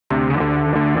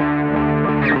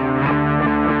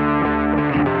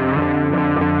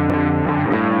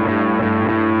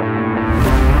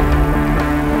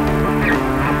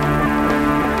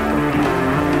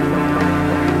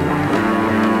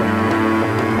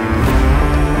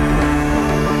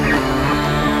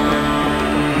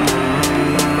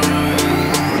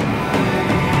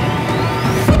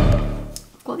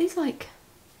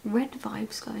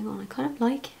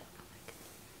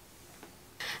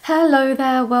Hello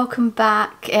there, welcome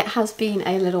back. It has been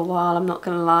a little while, I'm not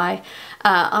gonna lie.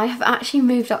 I have actually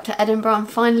moved up to Edinburgh. I'm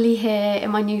finally here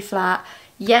in my new flat.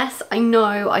 Yes, I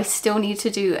know I still need to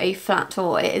do a flat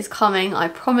tour. It is coming, I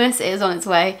promise, it is on its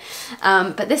way.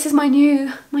 But this is my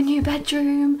new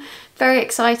bedroom. Very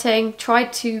exciting.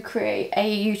 Tried to create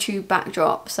a YouTube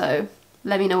backdrop, so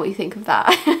let me know what you think of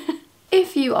that.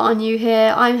 If you are new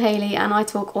here, I'm Hayley and I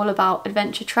talk all about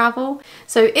adventure travel.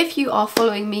 So if you are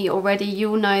following me already,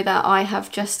 you'll know that I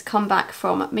have just come back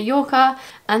from Mallorca,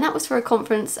 and that was for a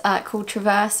conference called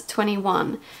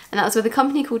Traverse21. And that was with a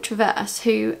company called Traverse,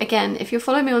 who, again, if you're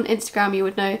following me on Instagram, you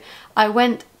would know I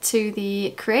went to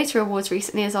the Creator Awards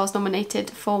recently as I was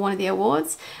nominated for one of the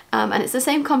awards, and it's the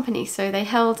same company. So they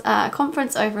held a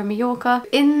conference over in Mallorca.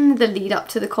 In the lead up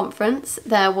to the conference,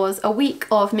 there was a week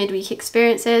of midweek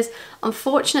experiences.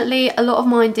 Unfortunately, a lot of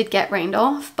mine did get rained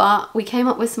off, but we came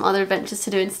up with some other adventures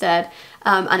to do instead,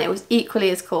 and it was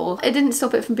equally as cool. It didn't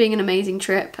stop it from being an amazing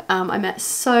trip. I met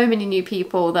so many new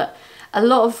people, that a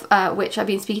lot of which I've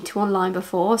been speaking to online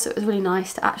before, so it was really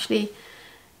nice to actually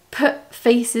put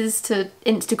faces to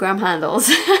Instagram handles.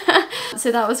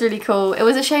 So that was really cool. It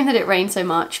was a shame that it rained so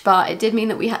much, but it did mean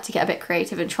that we had to get a bit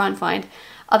creative and try and find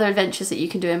other adventures that you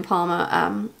can do in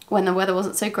Palma when the weather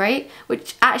wasn't so great,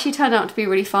 which actually turned out to be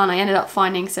really fun. I ended up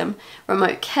finding some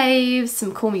remote caves,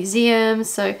 some cool museums,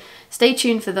 so stay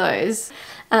tuned for those.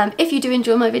 If you do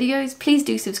enjoy my videos, please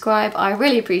do subscribe. I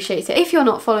really appreciate it. If you're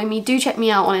not following me, do check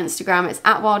me out on Instagram. It's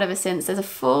 @wildeversince. There's a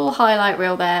full highlight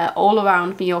reel there all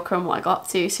around Mallorca and what I got up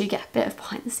to, so you get a bit of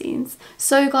behind the scenes.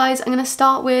 So guys, I'm going to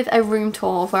start with a room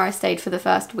tour of where I stayed for the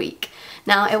first week.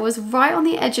 Now, it was right on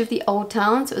the edge of the old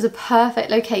town, so it was a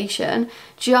perfect location,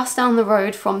 just down the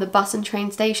road from the bus and train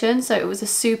station, so it was a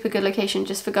super good location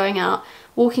just for going out,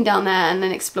 walking down there and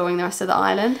then exploring the rest of the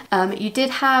island. You did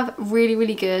have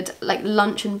really good like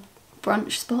lunch and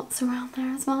brunch spots around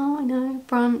there as well. I know,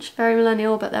 brunch, very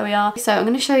millennial, but there we are. So I'm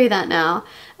going to show you that now,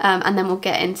 and then we'll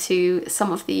get into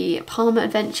some of the Palma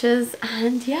adventures,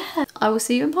 and yeah, I will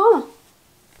see you in Palma.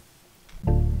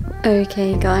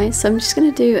 Okay guys, so I'm just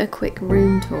going to do a quick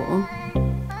room tour.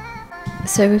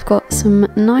 So we've got some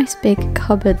nice big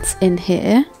cupboards in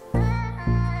here.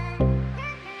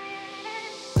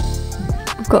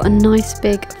 We've got a nice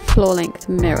big floor-length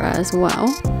mirror as well.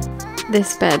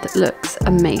 This bed looks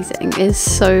amazing. It is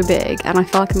so big, and I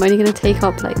feel like I'm only going to take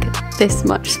up like this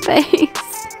much space.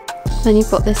 Then you've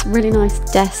got this really nice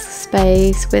desk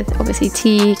space with obviously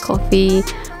tea, coffee,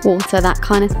 water, that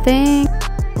kind of thing.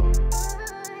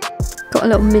 Got a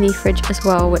little mini fridge as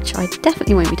well, which I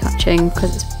definitely won't be touching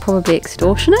because it's probably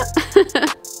extortionate.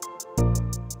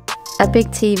 A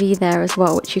big TV there as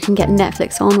well, which you can get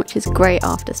Netflix on, which is great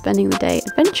after spending the day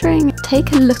adventuring.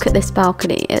 Take a look at this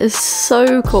balcony. It is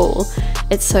so cool.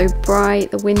 It's so bright,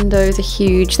 the windows are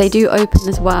huge, they do open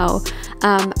as well,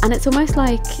 and it's almost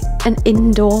like an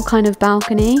indoor kind of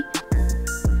balcony.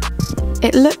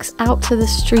 It looks out to the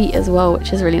street as well,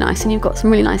 which is really nice, and you've got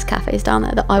some really nice cafes down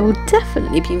there that I will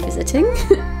definitely be visiting.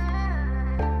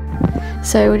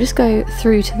 So we'll just go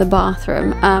through to the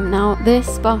bathroom. Now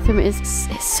this bathroom is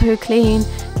so clean,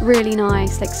 really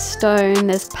nice, like stone.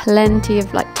 There's plenty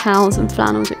of like towels and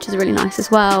flannels, which is really nice as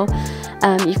well.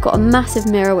 You've got a massive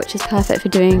mirror, which is perfect for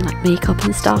doing like makeup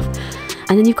and stuff.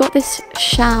 And then you've got this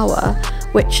shower,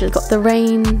 which has got the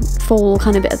rainfall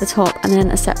kind of bit at the top, and then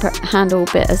a separate handle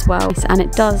bit as well. And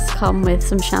it does come with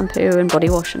some shampoo and body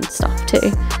wash and stuff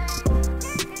too.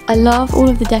 I love all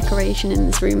of the decoration in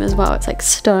this room as well. It's like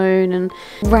stone and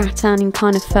rattan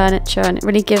kind of furniture, and it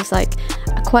really gives like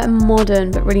quite a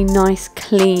modern but really nice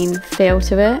clean feel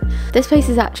to it. This place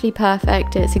is actually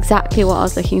perfect. It's exactly what I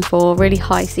was looking for. Really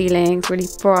high ceilings, really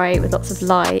bright with lots of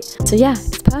light. So yeah,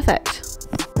 it's perfect.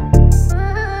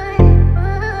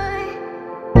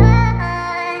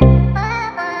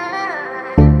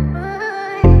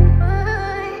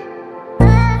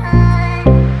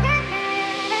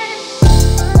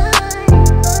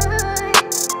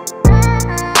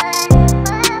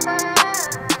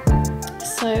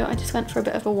 Went for a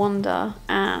bit of a wander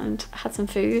and had some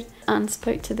food and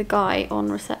spoke to the guy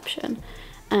on reception,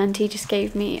 and he just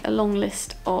gave me a long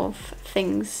list of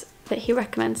things that he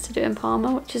recommends to do in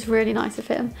Palma, which is really nice of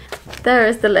him. There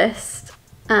is the list,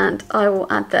 and I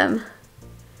will add them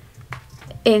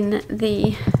in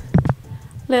the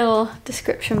little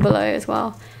description below as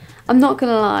well. I'm not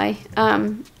gonna lie,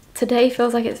 today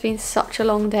feels like it's been such a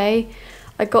long day.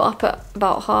 I got up at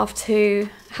about 2:30,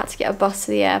 had to get a bus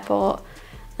to the airport.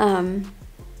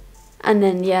 And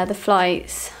then yeah, the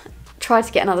flights, tried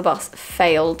to get another bus,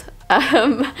 failed,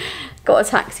 got a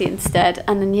taxi instead,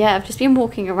 and then yeah, I've just been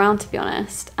walking around, to be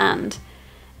honest, and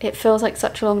it feels like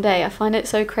such a long day. I find it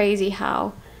so crazy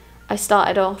how I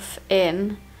started off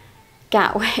in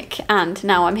Gatwick and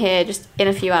now I'm here just in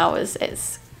a few hours.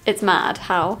 It's mad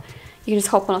how you can just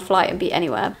hop on a flight and be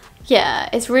anywhere. Yeah,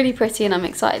 it's really pretty and I'm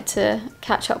excited to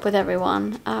catch up with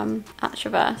everyone at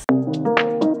Traverse.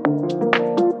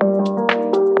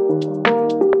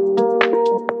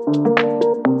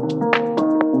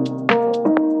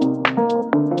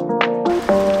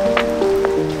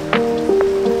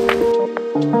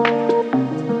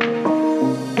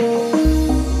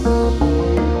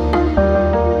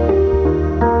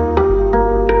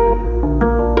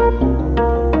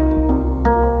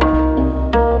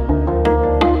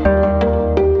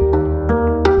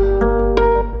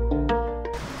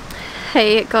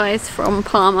 Hey guys from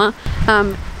Palma,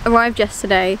 arrived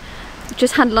yesterday,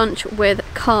 just had lunch with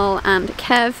Carl and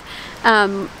Kev,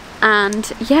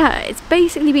 and yeah, it's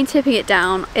basically been tipping it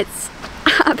down. It's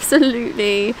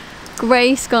absolutely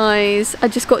grey skies. I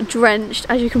just got drenched,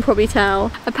 as you can probably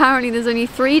tell. Apparently there's only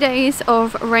 3 days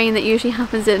of rain that usually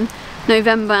happens in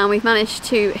November and we've managed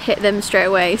to hit them straight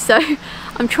away. So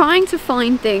I'm trying to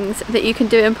find things that you can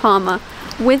do in Palma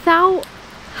without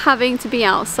having to be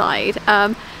outside.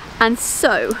 And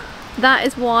so that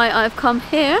is why I've come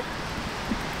here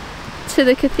to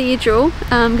the cathedral.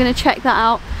 I'm going to check that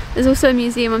out. There's also a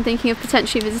museum I'm thinking of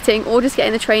potentially visiting, or just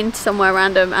getting the train to somewhere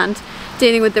random and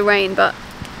dealing with the rain, but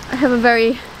I have a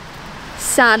very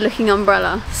sad looking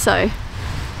umbrella, so.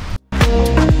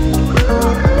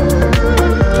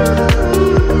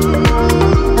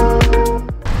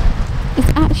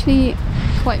 It's actually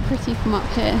quite pretty from up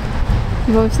here.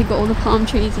 You've obviously got all the palm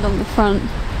trees along the front.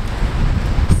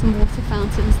 Some water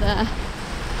fountains there,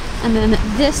 and then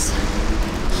this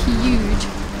huge,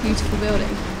 beautiful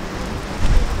building.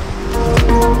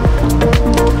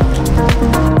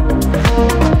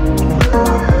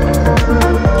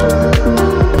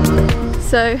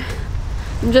 So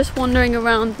I'm just wandering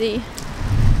around the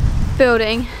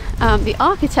building. The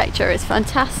architecture is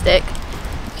fantastic.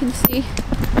 You can see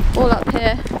all up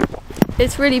here.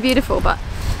 It's really beautiful, but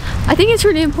I think it's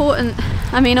really important.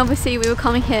 I mean, obviously we were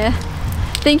coming here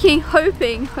thinking,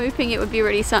 hoping it would be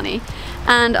really sunny,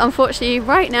 and unfortunately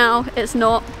right now it's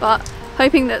not, but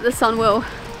hoping that the sun will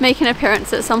make an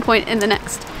appearance at some point in the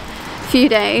next few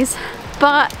days.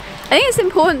 But I think it's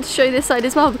important to show this side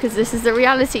as well, because this is the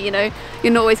reality, you know.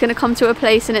 You're not always going to come to a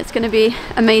place and it's going to be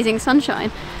amazing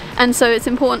sunshine, and so it's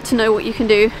important to know what you can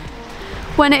do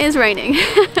when it is raining.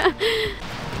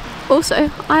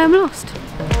 Also, I am lost.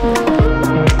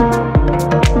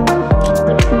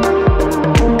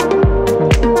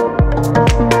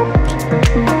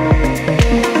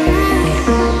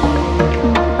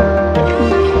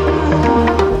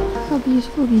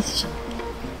 Beautiful these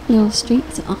little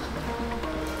streets are,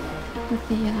 with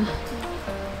the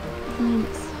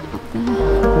lights up there.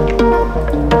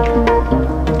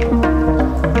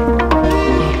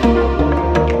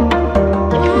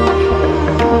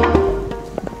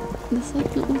 There's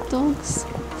like little dogs,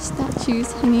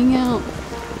 statues hanging out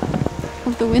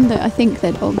of the window. I think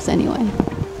they're dogs anyway,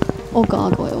 or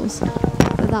gargoyles,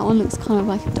 but that one looks kind of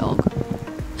like a dog.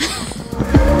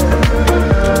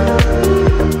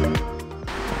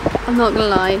 I'm not gonna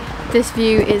lie, this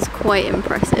view is quite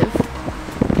impressive.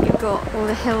 You've got all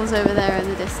the hills over there in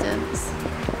the distance,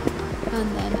 and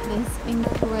then this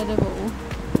incredible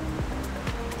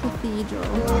cathedral.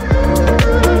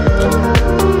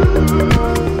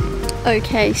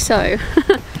 Okay, so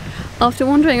after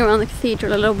wandering around the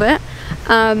cathedral a little bit,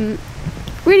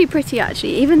 really pretty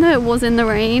actually. Even though it was in the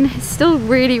rain, it's still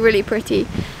really pretty,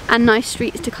 and nice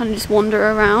streets to kind of just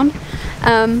wander around.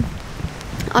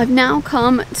 I've now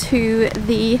come to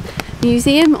the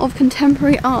Museum of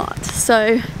Contemporary Art,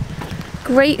 so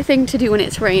great thing to do when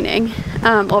it's raining.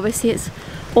 Obviously it's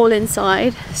all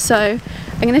inside, so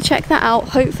I'm going to check that out.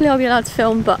 Hopefully I'll be allowed to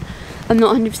film, but I'm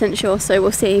not 100% sure, so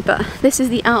we'll see. But this is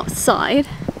the outside,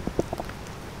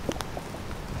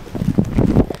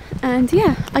 and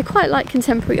yeah, I quite like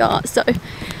contemporary art, so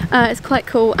it's quite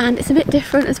cool, and it's a bit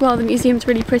different as well. The museum's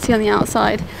really pretty on the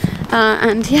outside,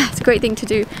 and yeah, it's a great thing to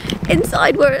do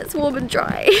inside where it's warm and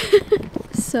dry.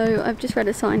 So I've just read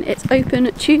a sign. It's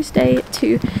open Tuesday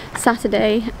to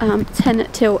Saturday, 10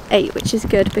 till 8, which is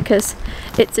good because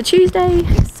it's a Tuesday,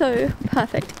 so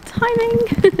perfect timing.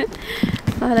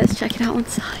 Let's check it out on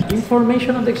site.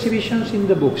 Information on the exhibitions in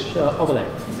the books over there.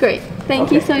 Great,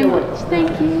 thank you so much.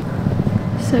 Thank you.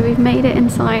 So we've made it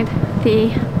inside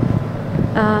the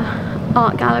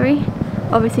art gallery.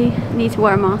 Obviously need to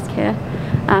wear a mask here,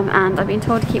 and I've been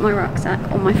told to keep my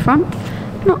rucksack on my front.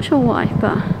 Not sure why,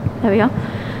 but there we are.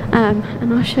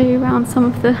 And I'll show you around some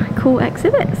of the cool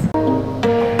exhibits.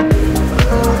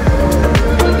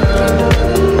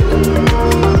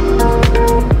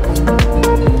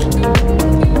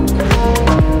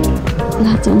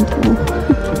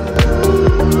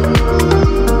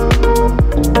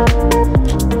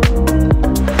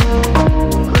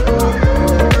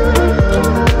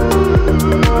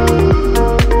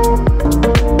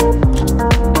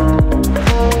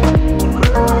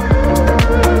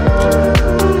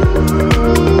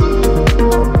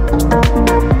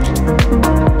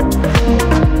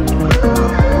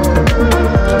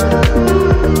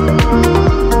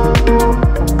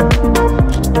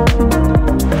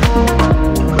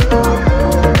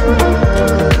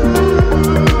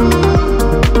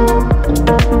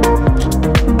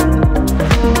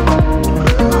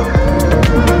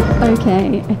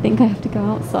 Okay, I think I have to go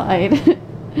outside.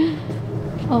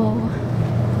 Oh.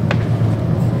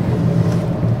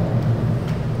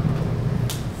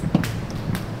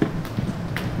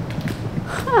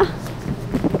 Ah.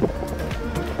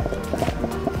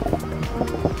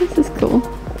 This is cool.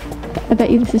 I bet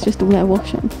you this is just all their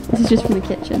washing. This is just from the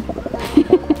kitchen.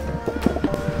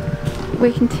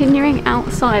 We're continuing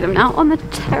outside. I'm now on the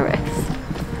terrace.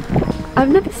 I've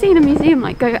never seen a museum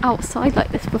like go outside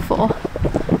like this before.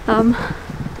 Look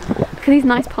at these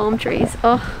nice palm trees.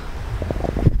 Oh,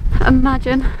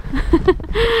 imagine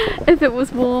if it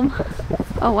was warm.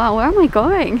 Oh wow, where am I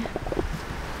going?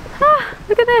 Ah,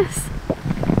 look at this.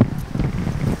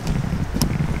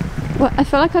 Well, I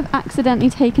feel like I've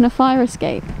accidentally taken a fire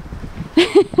escape.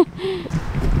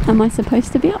 Am I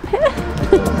supposed to be up here?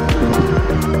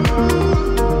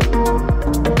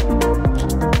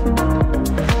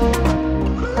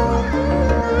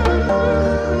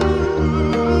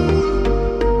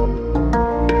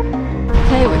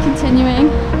 Okay, we're continuing,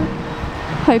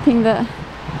 hoping that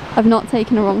I've not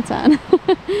taken a wrong turn.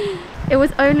 It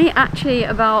was only actually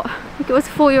about, I think it was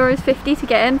 €4.50 to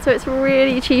get in, so it's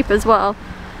really cheap as well.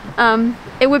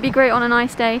 It would be great on a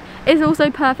nice day. It's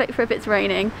also perfect for if it's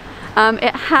raining.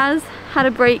 It has had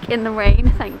a break in the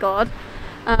rain, thank God.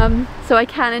 So I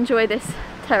can enjoy this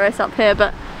terrace up here,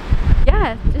 but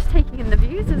yeah, just taking in the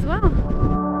views as well.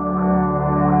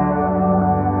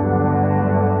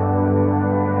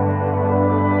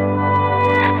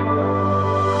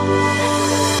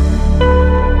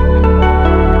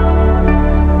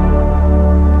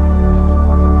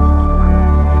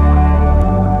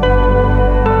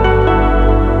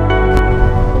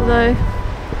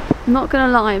 I'm not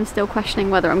gonna lie, I'm still questioning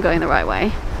whether I'm going the right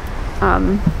way.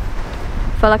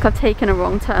 I feel like I've taken a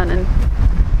wrong turn and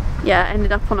yeah,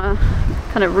 ended up on a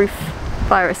kind of roof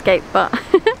fire escape, but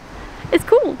it's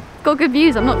cool. Got good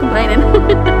views, I'm not complaining.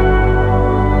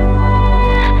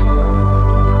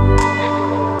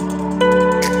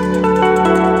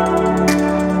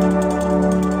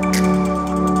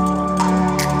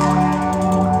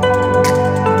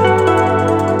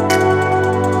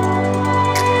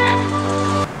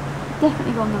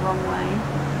 Definitely gone the wrong way.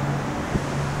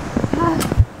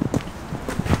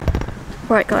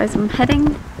 Right guys, I'm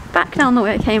heading back down the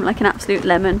way I came like an absolute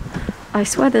lemon. I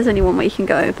swear there's only one way you can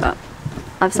go, but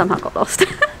I've somehow got lost.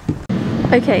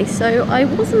 Okay, so I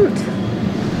wasn't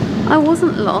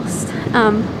lost.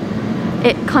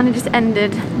 It kind of just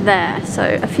ended there.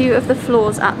 So a few of the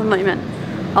floors at the moment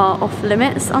are off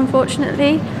limits,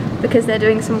 unfortunately, because they're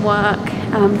doing some work,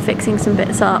 fixing some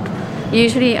bits up.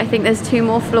 Usually I think there's 2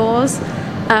 more floors,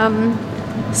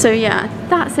 so yeah,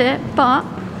 that's it, but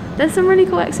there's some really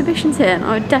cool exhibitions here and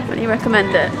I would definitely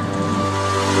recommend it.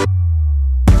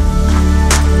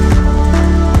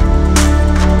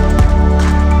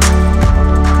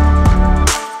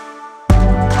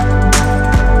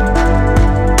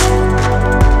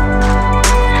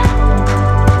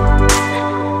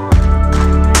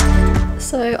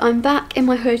 So I'm back in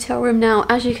my hotel room now.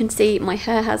 As you can see, my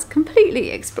hair has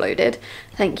completely exploded.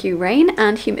 Thank you, rain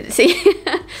and humidity.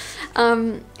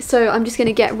 So I'm just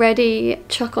gonna get ready,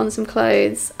 chuck on some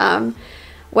clothes.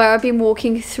 Where I've been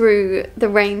walking through the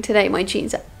rain today, my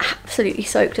jeans are absolutely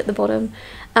soaked at the bottom.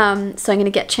 So I'm gonna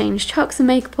get changed, chuck some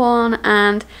makeup on,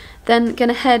 and then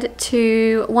gonna head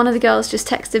to, one of the girls just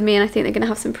texted me and I think they're gonna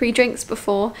have some pre-drinks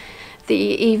before the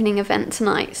evening event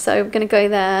tonight, so we're gonna go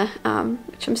there,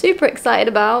 which I'm super excited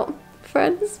about,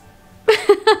 friends.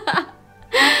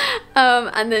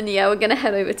 And then yeah, we're gonna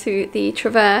head over to the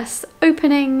Traverse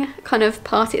opening kind of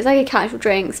party. It's like a casual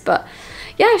drinks, but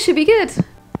yeah, it should be good.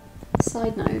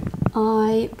 Side note,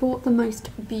 I bought the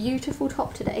most beautiful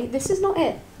top today. This is not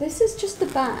it, this is just the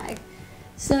bag.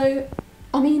 So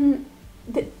I mean,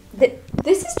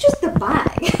 this is just the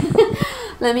bag.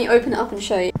 Let me open it up and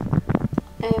show you.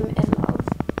 In love.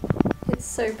 It's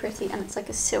so pretty and it's like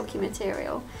a silky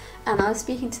material. And I was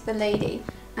speaking to the lady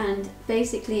and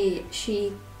basically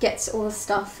she gets all the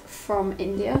stuff from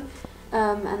India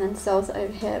and then sells it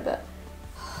over here, but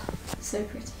so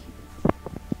pretty.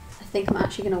 I think I'm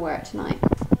actually going to wear it tonight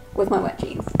with my wet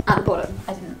jeans at the bottom.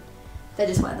 I didn't, they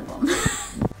just wear the bottom.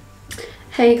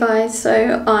 Hey guys,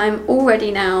 so I'm all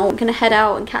ready now. I'm going to head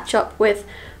out and catch up with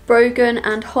Brogan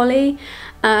and Holly.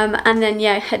 And then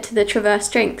yeah, head to the Traverse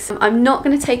drinks. I'm not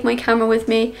going to take my camera with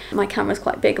me. My camera's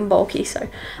quite big and bulky, so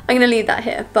I'm going to leave that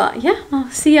here. But yeah, I'll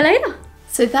see you later.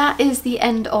 So that is the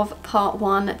end of part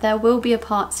 1. There will be a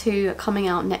part 2 coming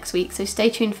out next week, so stay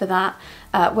tuned for that,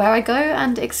 where I go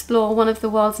and explore one of the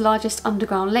world's largest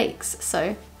underground lakes.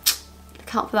 So look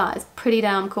look out for that. It's pretty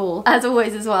damn cool. As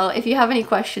always as well, if you have any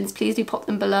questions, please do pop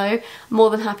them below. I'm more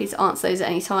than happy to answer those at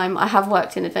any time. I have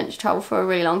worked in adventure travel for a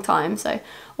really long time, so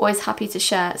always happy to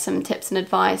share some tips and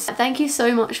advice. Thank you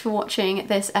so much for watching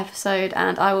this episode,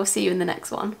 and I will see you in the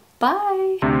next one.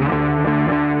 Bye!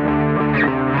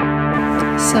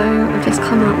 So I've just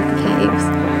come out of the caves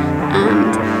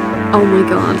and oh my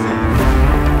god,